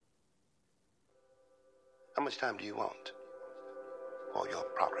How much time do you want for your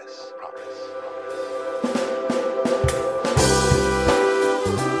progress?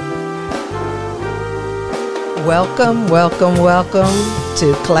 Welcome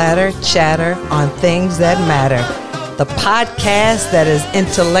to Clatter Chatter on Things That Matter, the podcast that is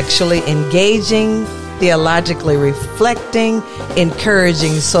intellectually engaging, theologically reflecting,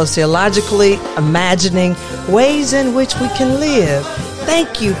 encouraging, sociologically imagining ways in which we can live.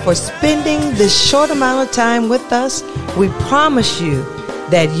 Thank you for spending this short amount of time with us. We promise you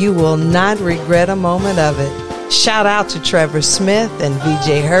that you will not regret a moment of it. Shout out to Trevor Smith and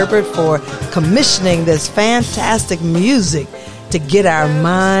VJ Herbert for commissioning this fantastic music to get our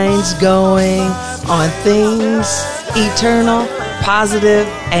minds going on things eternal, positive,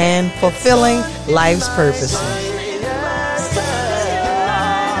 and fulfilling life's purposes.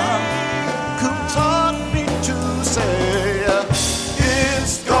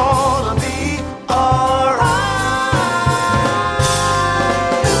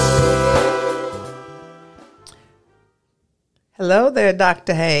 Hello there,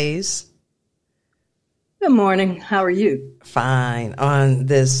 Dr. Hayes. Good morning. How are you? Fine. On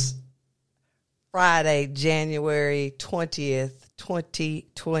this Friday, January 20th,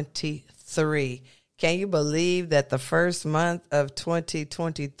 2023. Can you believe that the first month of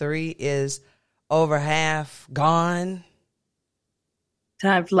 2023 is over half gone?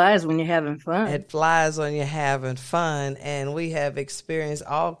 Time flies when you're having fun. It flies when you're having fun, and we have experienced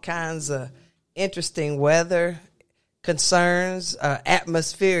all kinds of interesting weather concerns.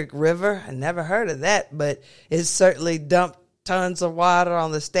 Atmospheric river, I never heard of that, but it certainly dumped tons of water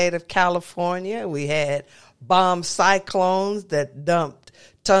on the state of California. We had bomb cyclones that dumped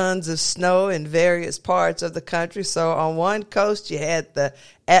tons of snow in various parts of the country. So on one coast, you had the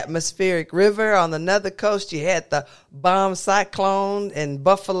atmospheric river. On another coast, you had the bomb cyclone in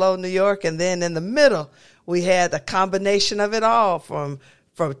Buffalo, New York. And then in the middle, we had a combination of it all from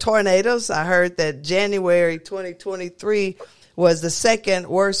tornadoes. I heard that January 2023 was the second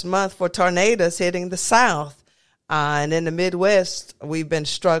worst month for tornadoes hitting the South. And in the Midwest, we've been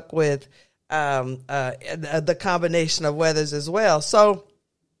struck with the combination of weathers as well. So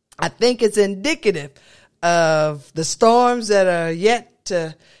I think it's indicative of the storms that are yet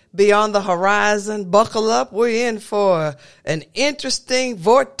to be on the horizon. Buckle up. We're in for an interesting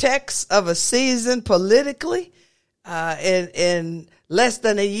vortex of a season politically. In less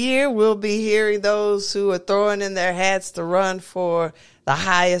than a year, we'll be hearing those who are throwing in their hats to run for the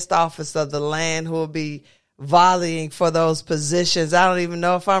highest office of the land who will be volleying for those positions. I don't even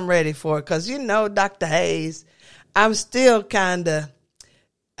know if I'm ready for it because, Dr. Hayes, I'm still kind of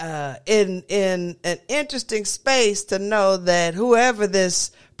in an interesting space to know that whoever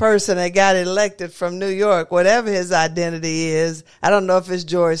this person that got elected from New York, whatever his identity is, I don't know if it's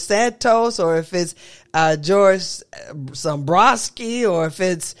George Santos or if it's George Sombrosky or if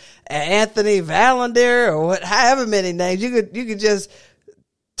it's Anthony Valander or however many names. You could just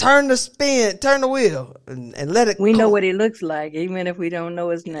turn the wheel and let it. We know what he looks like, even if we don't know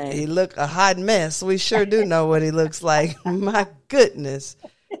his name. He look a hot mess. We sure do know what he looks like. My goodness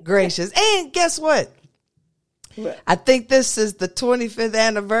gracious. And guess what? I think this is the 25th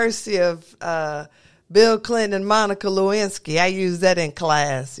anniversary of Bill Clinton and Monica Lewinsky. I used that in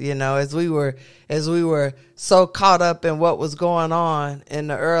class, as we were so caught up in what was going on in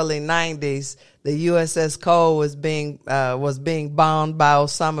the early 90s. The USS Cole was being bombed by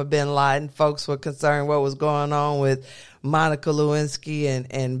Osama bin Laden. Folks were concerned what was going on with Monica Lewinsky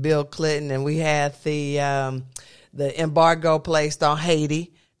and Bill Clinton, and we had the embargo placed on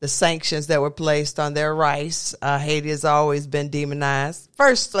Haiti, the sanctions that were placed on their rice. Haiti has always been demonized.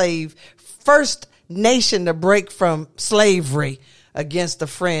 First nation to break from slavery against the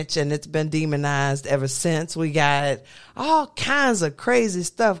French, and it's been demonized ever since. We got all kinds of crazy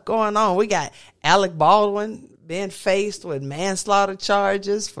stuff going on. We got Alec Baldwin being faced with manslaughter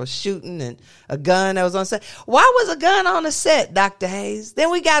charges for shooting and a gun that was on set. Why was a gun on the set, Dr. Hayes?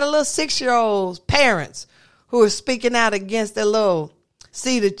 Then we got a little 6-year-old's parents who are speaking out against their little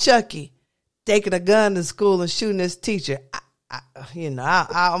Cedar Chucky taking a gun to school and shooting his teacher. I'm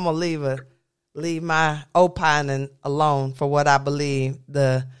gonna leave my opining alone for what I believe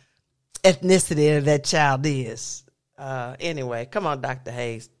the ethnicity of that child is. Anyway, come on, Dr.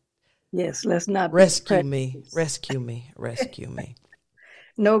 Hayes. Yes, let's not rescue me.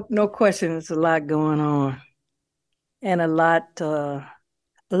 No question. There's a lot going on, and a lot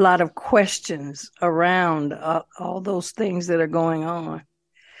of questions around all those things that are going on,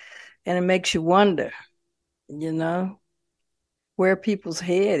 and it makes you wonder, where people's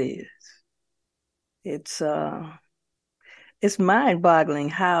head is. It's mind-boggling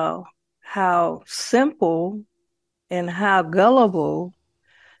how how simple and how gullible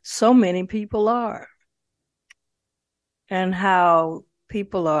so many people are, and how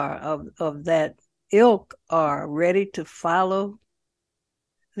people are of that ilk are ready to follow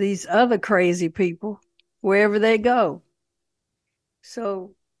these other crazy people wherever they go.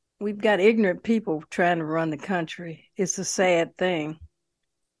 So we've got ignorant people trying to run the country. It's a sad thing,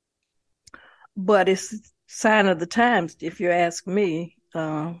 but it's a sign of the times, if you ask me.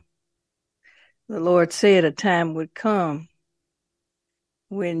 The Lord said a time would come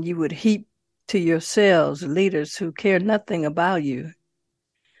when you would heap to yourselves leaders who care nothing about you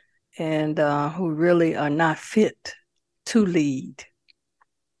and who really are not fit to lead.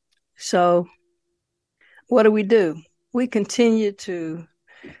 So what do? We continue to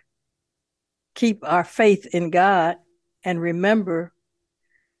keep our faith in God and remember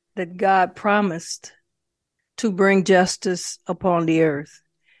that God promised to bring justice upon the earth.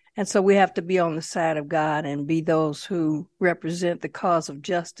 And so we have to be on the side of God and be those who represent the cause of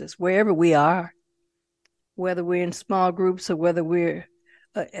justice wherever we are, whether we're in small groups or whether we're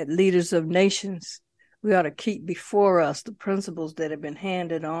leaders of nations. We ought to keep before us the principles that have been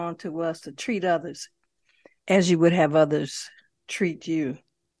handed on to us to treat others as you would have others treat you.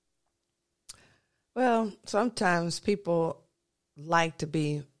 Well, sometimes people like to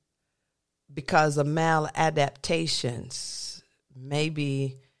be, because of maladaptations,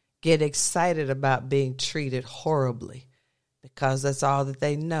 maybe get excited about being treated horribly because that's all that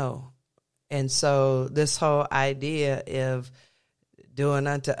they know. And so this whole idea of doing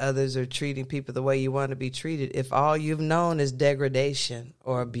unto others or treating people the way you want to be treated, if all you've known is degradation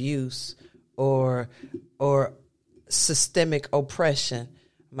or abuse or systemic oppression,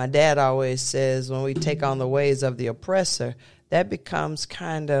 my dad always says when we take on the ways of the oppressor, that becomes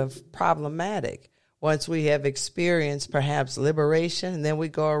kind of problematic. Once we have experienced perhaps liberation, and then we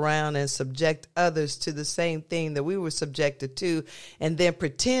go around and subject others to the same thing that we were subjected to, and then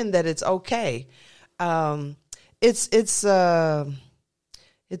pretend that it's okay. It's an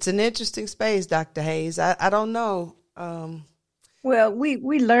interesting space, Dr. Hayes. I don't know. Well,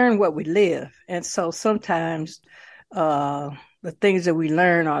 we learn what we live, and so sometimes the things that we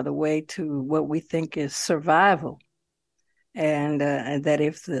learn are the way to what we think is survival, and that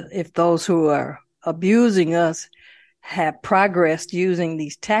if those who are abusing us have progressed using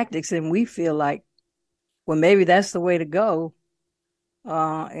these tactics, and we feel like, well, maybe that's the way to go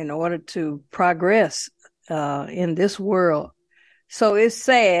in order to progress in this world. So it's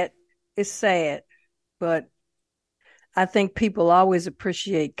sad, but I think people always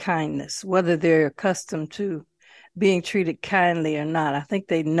appreciate kindness, whether they're accustomed to being treated kindly or not. I think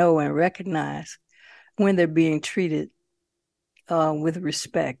they know and recognize when they're being treated with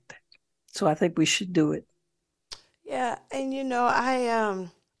respect. So I think we should do it. Yeah, and I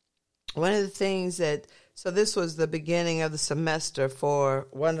one of the things so this was the beginning of the semester for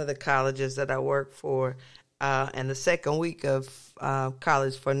one of the colleges that I work for, and the second week of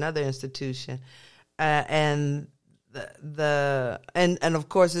college for another institution, and of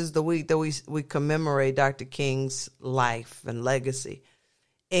course is the week that we commemorate Dr. King's life and legacy.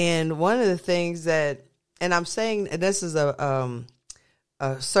 And one of the things that, and I'm saying, and this is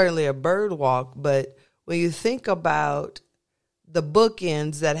certainly a bird walk, but when you think about the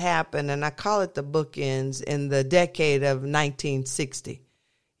bookends that happened, and I call it the bookends in the decade of 1960,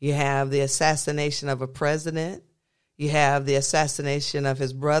 you have the assassination of a president, you have the assassination of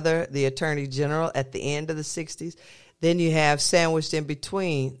his brother, the Attorney General, at the end of the 60s. Then you have sandwiched in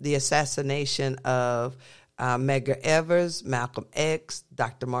between the assassination of Medgar Evers, Malcolm X,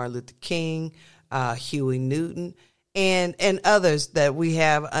 Dr. Martin Luther King, Huey Newton, and others that we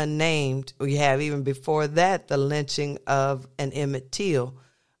have unnamed. We have even before that the lynching of an Emmett Till.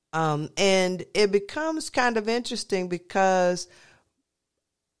 And it becomes kind of interesting because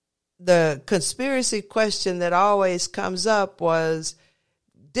the conspiracy question that always comes up was,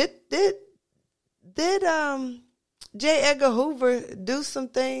 did J. Edgar Hoover do some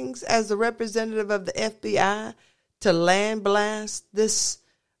things as the representative of the FBI to land blast this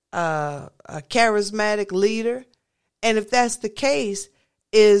charismatic leader? And if that's the case,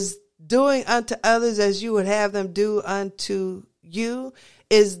 is doing unto others as you would have them do unto you,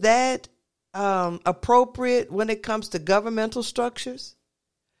 is that appropriate when it comes to governmental structures?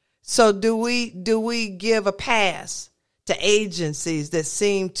 So do we give a pass to agencies that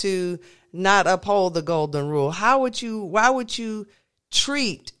seem to not uphold the golden rule? Why would you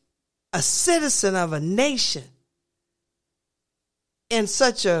treat a citizen of a nation in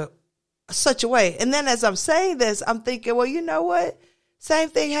such a way? And then as I'm saying this, I'm thinking, well, you know what? Same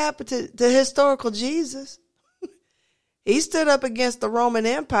thing happened to historical Jesus. He stood up against the Roman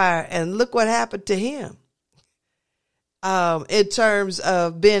Empire, and look what happened to him in terms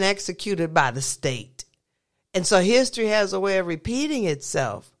of being executed by the state. And so history has a way of repeating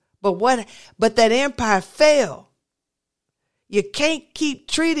itself. But that empire fell. You can't keep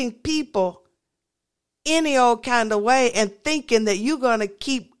treating people any old kind of way and thinking that you're going to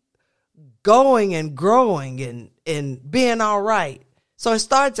keep going and growing and being all right. So it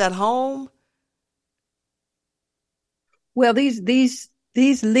starts at home. Well, these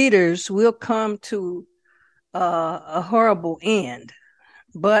leaders will come to a horrible end,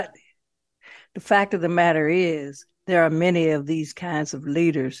 but the fact of the matter is there are many of these kinds of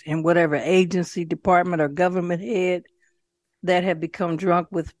leaders in whatever agency, department, or government head that have become drunk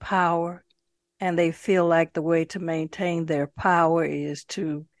with power, and they feel like the way to maintain their power is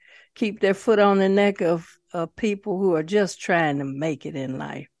to keep their foot on the neck of people who are just trying to make it in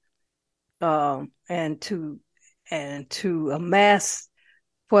life, and to amass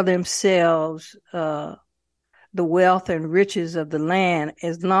for themselves the wealth and riches of the land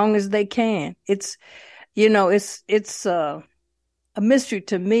as long as they can. It's a mystery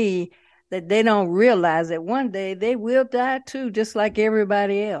to me that they don't realize that one day they will die too, just like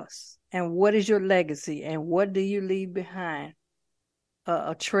everybody else. And what is your legacy? And what do you leave behind?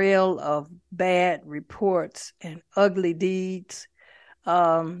 A trail of bad reports and ugly deeds.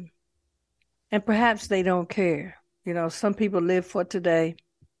 And perhaps they don't care. Some people live for today,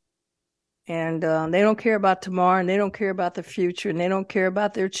 and they don't care about tomorrow, and they don't care about the future, and they don't care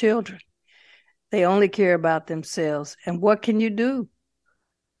about their children. They only care about themselves. And what can you do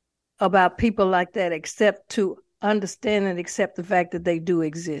about people like that except to understand and accept the fact that they do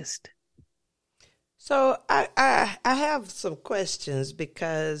exist? So I have some questions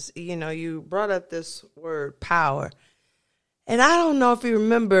because, you brought up this word power. And I don't know if you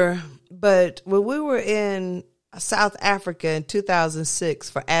remember, but when we were in South Africa in 2006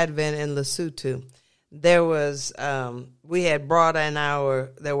 for Advent in Lesotho, there was, we had brought in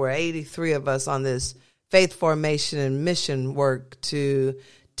there were 83 of us on this faith formation and mission work to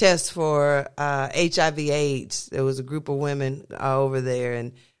test for HIV/AIDS. There was a group of women over there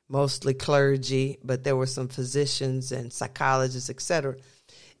and mostly clergy, but there were some physicians and psychologists, etc.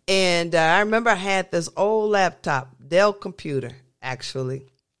 And I remember I had this old laptop, Dell computer, actually,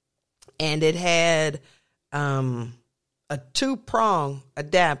 and it had a 2-prong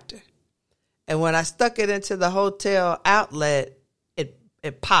adapter. And when I stuck it into the hotel outlet,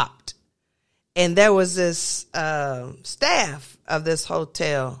 it popped. And there was this staff of this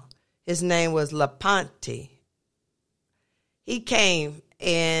hotel. His name was Laponte. He came,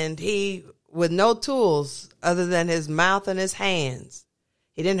 and he, with no tools other than his mouth and his hands.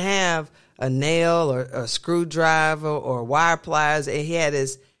 He didn't have a nail or a screwdriver or wire pliers. And he had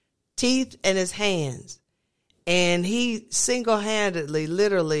his teeth and his hands. And he single-handedly,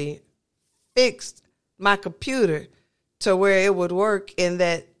 literally fixed my computer to where it would work in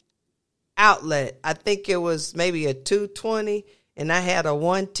that outlet. I think it was maybe a 220 and I had a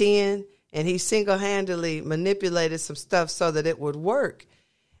 110, and he single-handedly manipulated some stuff so that it would work.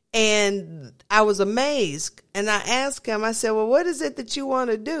 And I was amazed. And I asked him, I said, well, what is it that you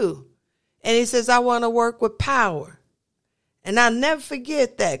want to do? And he says, I want to work with power. And I'll never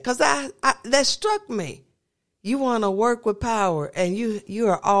forget that, because that struck me. You want to work with power, and you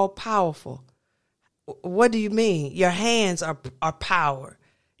are all powerful. What do you mean? Your hands are power,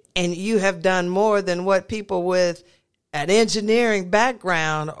 and you have done more than what people with an engineering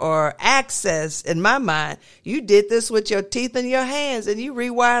background or access, in my mind. You did this with your teeth and your hands, and you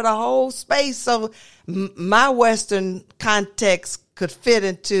rewired a whole space so my Western context could fit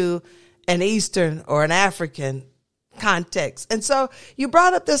into an Eastern or an African context. And so you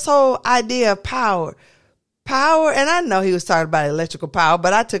brought up this whole idea of power, and I know he was talking about electrical power,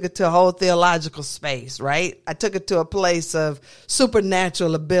 but I took it to a whole theological space, right? I took it to a place of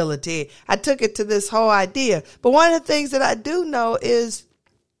supernatural ability. I took it to this whole idea. But one of the things that I do know is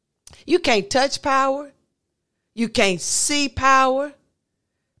you can't touch power. You can't see power.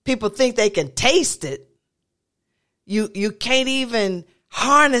 People think they can taste it. You can't even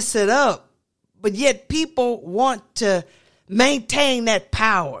harness it up, but yet people want to maintain that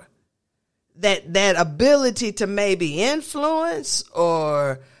power. That ability to maybe influence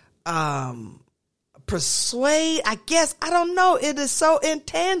or persuade, I guess, I don't know. It is so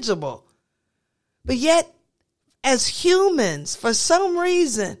intangible. But yet, as humans, for some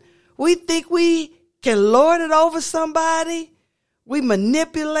reason, we think we can lord it over somebody. We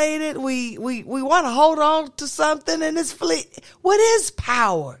manipulate it. We want to hold on to something, and it's what is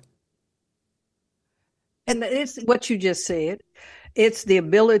power? And it's what you just said. It's the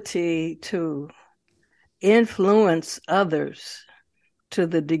ability to influence others to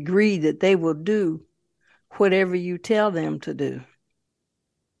the degree that they will do whatever you tell them to do.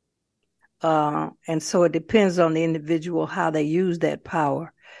 And so it depends on the individual how they use that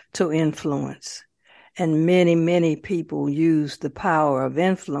power to influence. And many, many people use the power of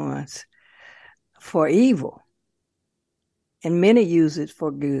influence for evil, and many use it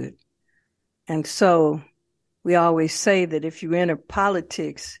for good. And so we always say that if you enter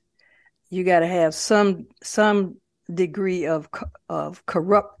politics, you got to have some degree of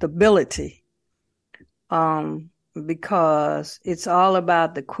corruptibility, because it's all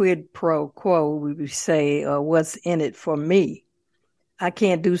about the quid pro quo, we say, what's in it for me. I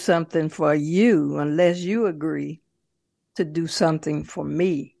can't do something for you unless you agree to do something for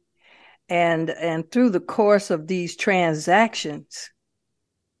me. And through the course of these transactions,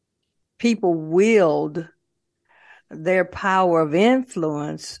 people wield their power of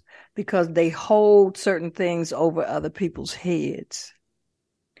influence because they hold certain things over other people's heads.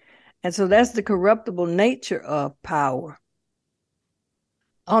 And so that's the corruptible nature of power.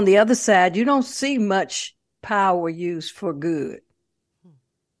 On the other side, you don't see much power used for good.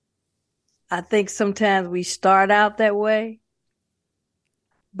 I think sometimes we start out that way,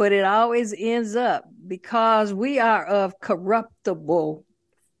 but it always ends up, because we are of corruptible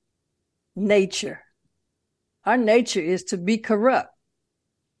nature. Our nature is to be corrupt.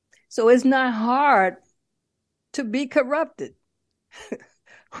 So it's not hard to be corrupted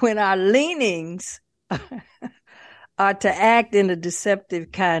when our leanings are to act in a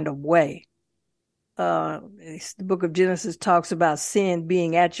deceptive kind of way. The book of Genesis talks about sin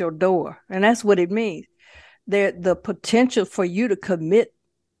being at your door, and that's what it means. The potential for you to commit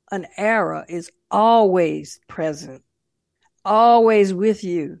an error is always present, always with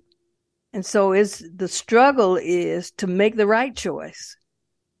you. And so the struggle is to make the right choice,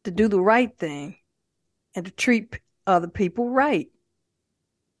 to do the right thing, and to treat other people right.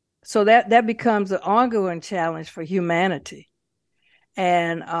 So that becomes an ongoing challenge for humanity.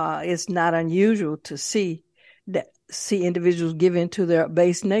 And it's not unusual to see individuals give into their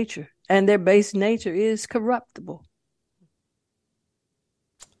base nature, and their base nature is corruptible.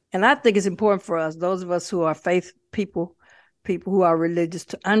 And I think it's important for us, those of us who are faith people who are religious,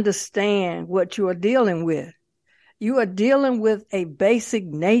 to understand what you are dealing with. You are dealing with a basic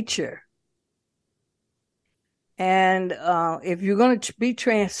nature. And if you're going to be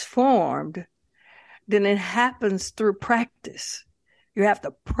transformed, then it happens through practice. You have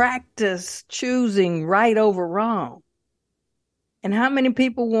to practice choosing right over wrong. And how many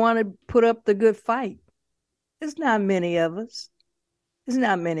people want to put up the good fight? It's not many of us. It's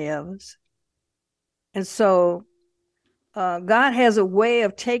not many of us. And so God has a way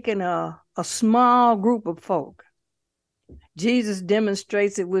of taking a small group of folk. Jesus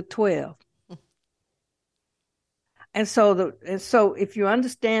demonstrates it with 12. And so if you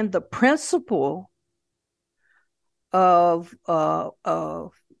understand the principle of the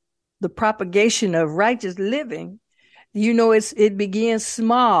propagation of righteous living, you know it begins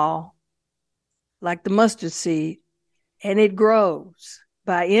small, like the mustard seed, and it grows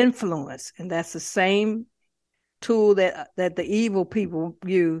by influence. And that's the same tool that the evil people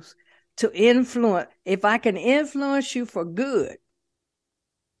use to influence. If I can influence you for good,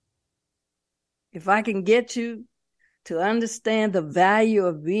 if I can get you to understand the value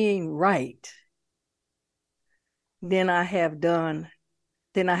of being right, then I have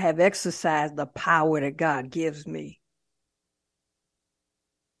exercised the power that God gives me.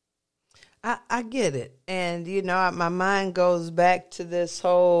 I get it. And, my mind goes back to this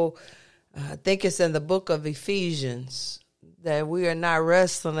whole, I think it's in the book of Ephesians, that we are not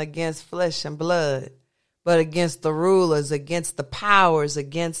wrestling against flesh and blood, but against the rulers, against the powers,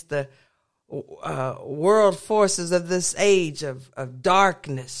 against the world forces of this age of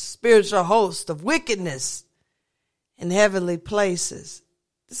darkness, spiritual host of wickedness in heavenly places.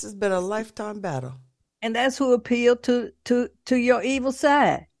 This has been a lifetime battle. And that's who appealed to your evil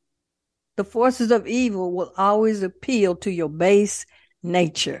side. The forces of evil will always appeal to your base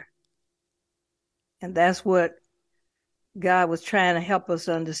nature. And that's what God was trying to help us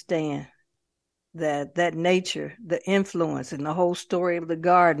understand, that nature, the influence, and the whole story of the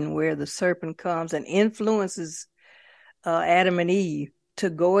garden where the serpent comes and influences Adam and Eve to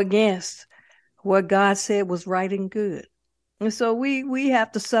go against what God said was right and good. And so we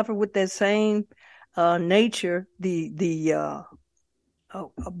have to suffer with that same nature, the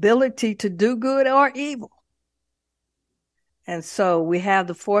ability to do good or evil. And so we have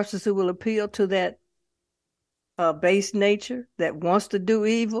the forces who will appeal to that base nature that wants to do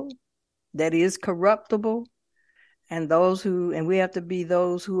evil, that is corruptible. And we have to be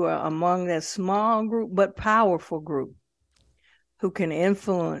those who are among that small group but powerful group who can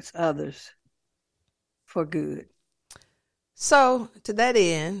influence others for good. So, to that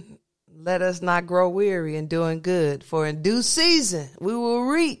end, let us not grow weary in doing good, for in due season we will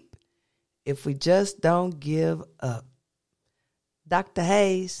reap if we just don't give up. Dr.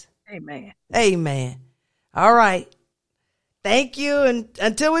 Hayes. Amen. Amen. All right. Thank you, and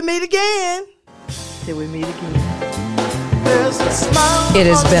until we meet again. Till we meet again. It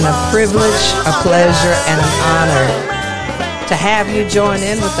has been a privilege, a pleasure, and an honor to have you join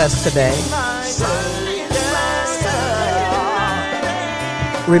in with us today.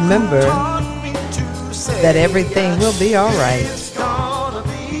 Remember that everything will be all right.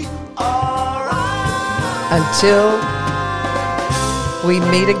 Until we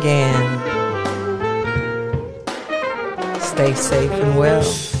meet again, stay safe and well.